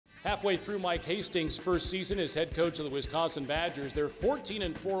Halfway through Mike Hastings' first season as head coach of the Wisconsin Badgers, they're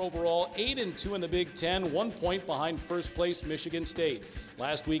 14-4 overall, 8-2 in the Big Ten, 1 point behind first place Michigan State.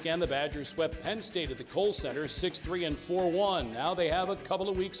 Last weekend, the Badgers swept Penn State at the Kohl Center, 6-3 and 4-1. Now they have a couple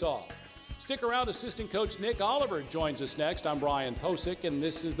of weeks off. Stick around, assistant coach Nick Oliver joins us next. I'm Brian Posick, and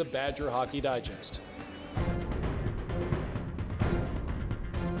this is the Badger Hockey Digest.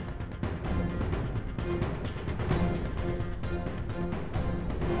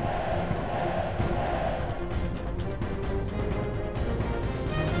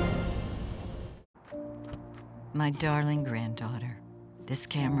 My darling granddaughter, this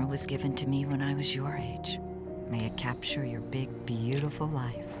camera was given to me when I was your age. May it capture your big, beautiful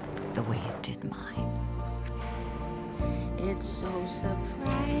life the way it did mine. It's so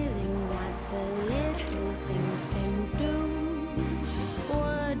surprising what the little things can do.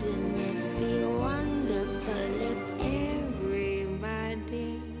 Wouldn't it be wonderful if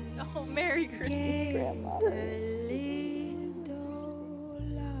everybody... Oh, Merry Christmas, Grandma.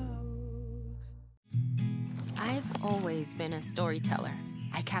 I've always been a storyteller.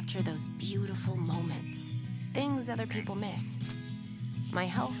 I capture those beautiful moments, things other people miss. My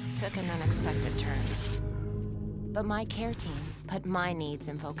health took an unexpected turn, but my care team put my needs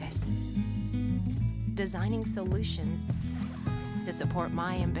in focus, designing solutions to support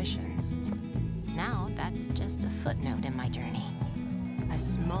my ambitions. Now that's just a footnote in my journey, a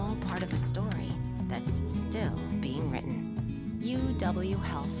small part of a story that's still being written. UW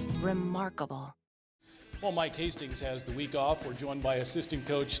Health, remarkable. Well, Mike Hastings has the week off. We're joined by assistant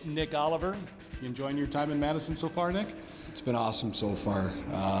coach Nick Oliver. You enjoying your time in Madison so far, Nick? It's been awesome so far.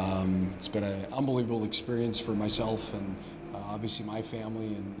 It's been an unbelievable experience for myself and obviously my family,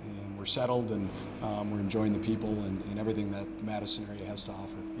 and we're settled, and we're enjoying the people and everything that the Madison area has to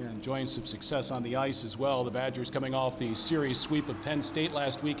offer. You're enjoying some success on the ice as well. The Badgers coming off the series sweep of Penn State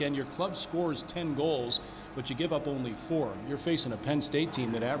last weekend. Your club scores 10 goals, but you give up only 4. You're facing a Penn State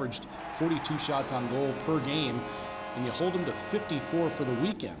team that averaged 42 shots on goal per game, and you hold them to 54 for the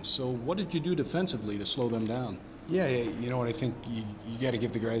weekend. So what did you do defensively to slow them down? Yeah, you know what, I think you got to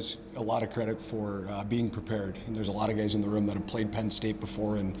give the guys a lot of credit for being prepared. And there's a lot of guys in the room that have played Penn State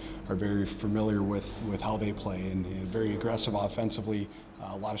before and are very familiar with how they play, and very aggressive offensively,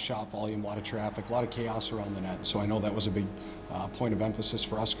 a lot of shot volume, a lot of traffic, a lot of chaos around the net. So I know that was a big point of emphasis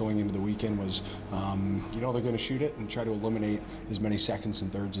for us going into the weekend was, you know, they're going to shoot it and try to eliminate as many seconds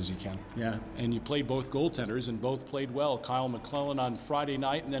and thirds as you can. Yeah, and you played both goaltenders, and both played well. Kyle McClellan on Friday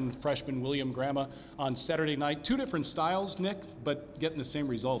night, and then freshman William Grandma on Saturday night. Two different styles, Nick, but getting the same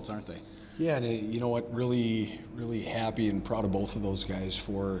results, aren't they? Yeah, and you know what, really happy and proud of both of those guys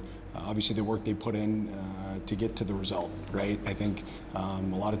for obviously the work they put in to get to the result, right? I think a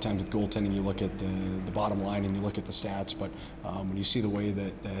lot of times with goaltending you look at the bottom line and you look at the stats, but when you see the way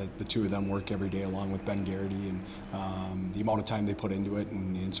that the two of them work every day along with Ben Garrity and the amount of time they put into it,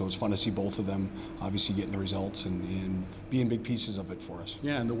 and so it's fun to see both of them obviously getting the results and being big pieces of it for us.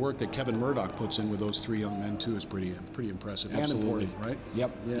 Yeah, and the work that Kevin Murdoch puts in with those 3 young men too is pretty impressive. Absolutely. And important, right?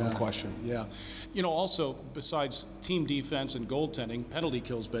 Yep, yeah. No question. Yeah. You know, also, besides team defense and goaltending, penalty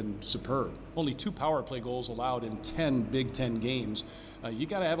kill's been superb. Only 2 power play goals allowed in 10 Big Ten games. You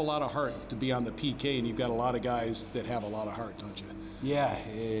got to have a lot of heart to be on the PK, and you've got a lot of guys that have a lot of heart, don't you? Yeah,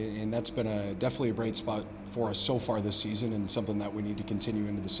 and that's been definitely a bright spot for us so far this season, and something that we need to continue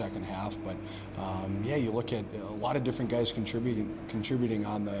into the second half. But yeah, you look at a lot of different guys contributing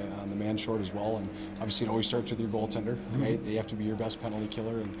on the man short as well, and obviously it always starts with your goaltender, right? They have to be your best penalty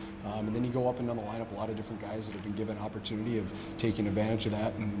killer, and then you go up and down the lineup, a lot of different guys that have been given opportunity of taking advantage of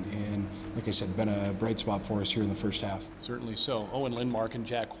that, and like I said, been a bright spot for us here in the first half. Certainly so. Owen Lindmark and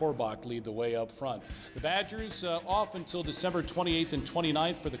Jack Horbach lead the way up front. The Badgers off until December 28th and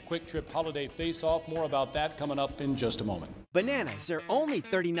 29th for the Quick Trip Holiday Face-Off. More about that coming up in just a moment. Bananas are only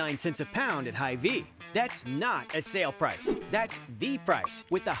 39 cents a pound at Hy-Vee. That's not a sale price. That's the price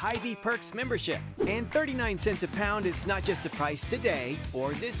with the Hy-Vee Perks membership. And 39 cents a pound is not just the price today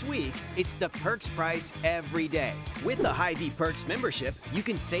or this week, it's the Perks price every day. With the Hy-Vee Perks membership, you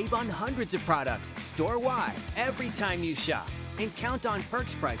can save on hundreds of products store-wide every time you shop, and count on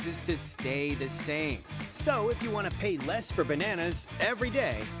Perks prices to stay the same. So if you want to pay less for bananas every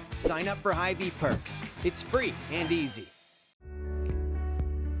day, sign up for Hy-Vee Perks. It's free and easy.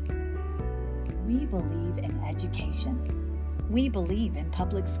 We believe in education. We believe in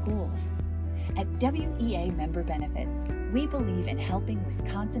public schools. At WEA Member Benefits, we believe in helping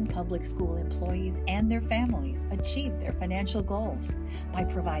Wisconsin public school employees and their families achieve their financial goals by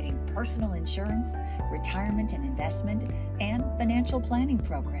providing personal insurance, retirement and investment, and financial planning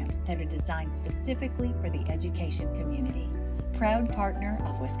programs that are designed specifically for the education community. proud partner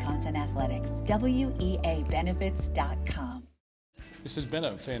of Wisconsin Athletics. WEAbenefits.com. This has been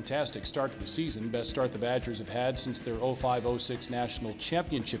a fantastic start to the season, best start the Badgers have had since their 05-06 national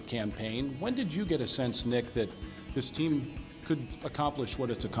championship campaign. When did you get a sense, Nick, that this team could accomplish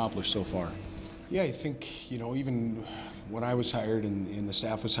what it's accomplished so far? Yeah, I think, even when I was hired and the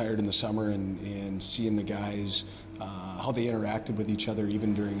staff was hired in the summer and seeing the guys, how they interacted with each other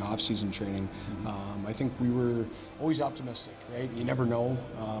even during off-season training, I think we were always optimistic, right? You never know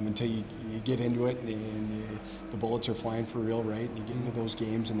until you get into it and the bullets are flying for real, right? You get into those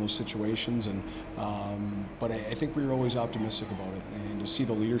games and those situations, but I think we were always optimistic about it. And to see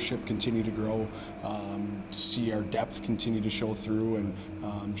the leadership continue to grow, to see our depth continue to show through, and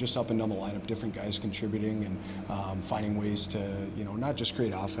just up and down the lineup, different guys contributing and finding ways to, not just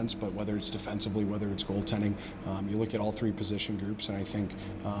create offense, but whether it's defensively, whether it's goaltending. You look at all three position groups, and I think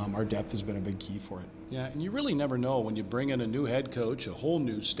our depth has been a big key for it. Yeah, and you really never know when you bring in a new head coach, a whole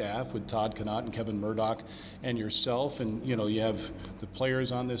new staff with Todd Connaught and Kevin Murdoch and yourself, and you have the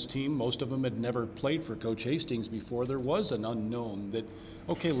players on this team. Most of them had never played for Coach Hastings before. There was an unknown that,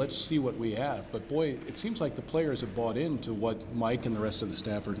 okay, let's see what we have. But boy, it seems like the players have bought into what Mike and the rest of the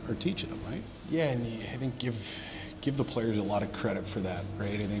staff are teaching them, right? Yeah, and I think give the players a lot of credit for that,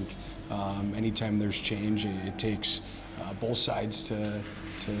 right? I think anytime there's change, it takes both sides to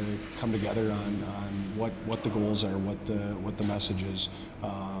come together on what the goals are, what the message is,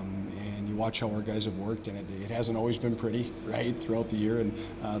 and you watch how our guys have worked, and it hasn't always been pretty, right, throughout the year, and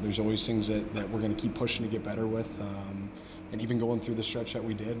there's always things that we're going to keep pushing to get better with. And even going through the stretch that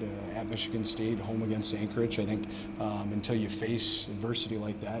we did at Michigan State, home against Anchorage, I think until you face adversity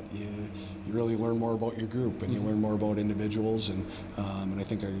like that, you really learn more about your group and you learn more about individuals. And I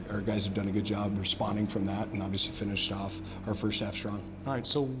think our guys have done a good job responding from that, and obviously finished off our first half strong. All right,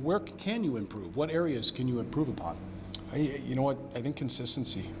 so where can you improve? What areas can you improve upon? You know what? I think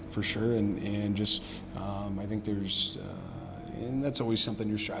consistency for sure, and just I think there's. And that's always something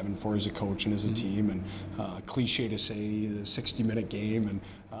you're striving for as a coach and as a team, and cliche to say the 60-minute game,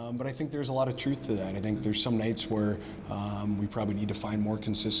 but I think there's a lot of truth to that. I think there's some nights where we probably need to find more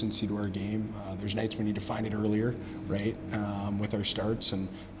consistency to our game. There's nights we need to find it earlier, right, with our starts and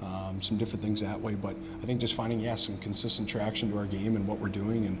some different things that way. But I think just finding, some consistent traction to our game and what we're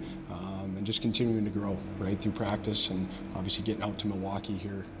doing, and just continuing to grow, right, through practice, and obviously getting out to Milwaukee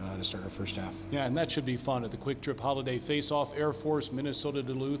here to start our first half. Yeah, and that should be fun at the Quick Trip Holiday Face-Off. Air Force, Minnesota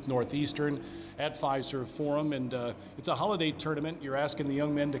Duluth, Northeastern at Fiserv Forum, and it's a holiday tournament. You're asking the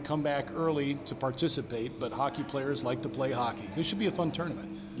young men to come back early to participate, but hockey players like to play hockey. This should be a fun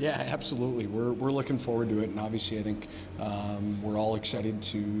tournament. Yeah, absolutely. We're looking forward to it, and obviously I think we're all excited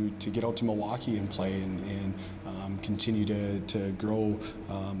to get out to Milwaukee and play and continue to grow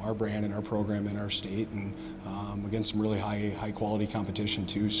our brand and our program in our state, and against some really high quality competition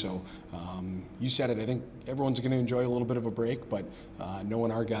too. So you said it, I think everyone's going to enjoy a little bit of a break, but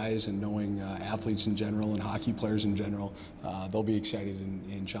knowing our guys and knowing athletes in general and hockey players in general, they'll be excited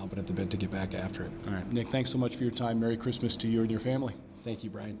and chomping at the bit to get back after it. All right, Nick, thanks so much for your time. Merry Christmas to you and your family. Thank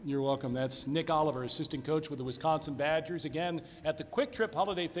you, Brian. You're welcome. That's Nick Oliver, assistant coach with the Wisconsin Badgers, again at the Quick Trip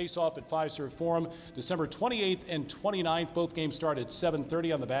Holiday Face-Off at Fiserv Forum, December 28th and 29th. Both games start at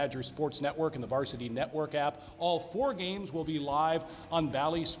 7:30 on the Badgers Sports Network and the Varsity Network app. All 4 games will be live on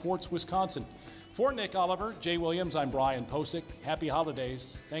Valley Sports Wisconsin. For Nick Oliver, Jay Williams, I'm Brian Posick. Happy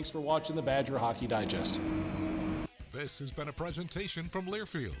holidays. Thanks for watching the Badger Hockey Digest. This has been a presentation from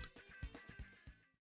Learfield,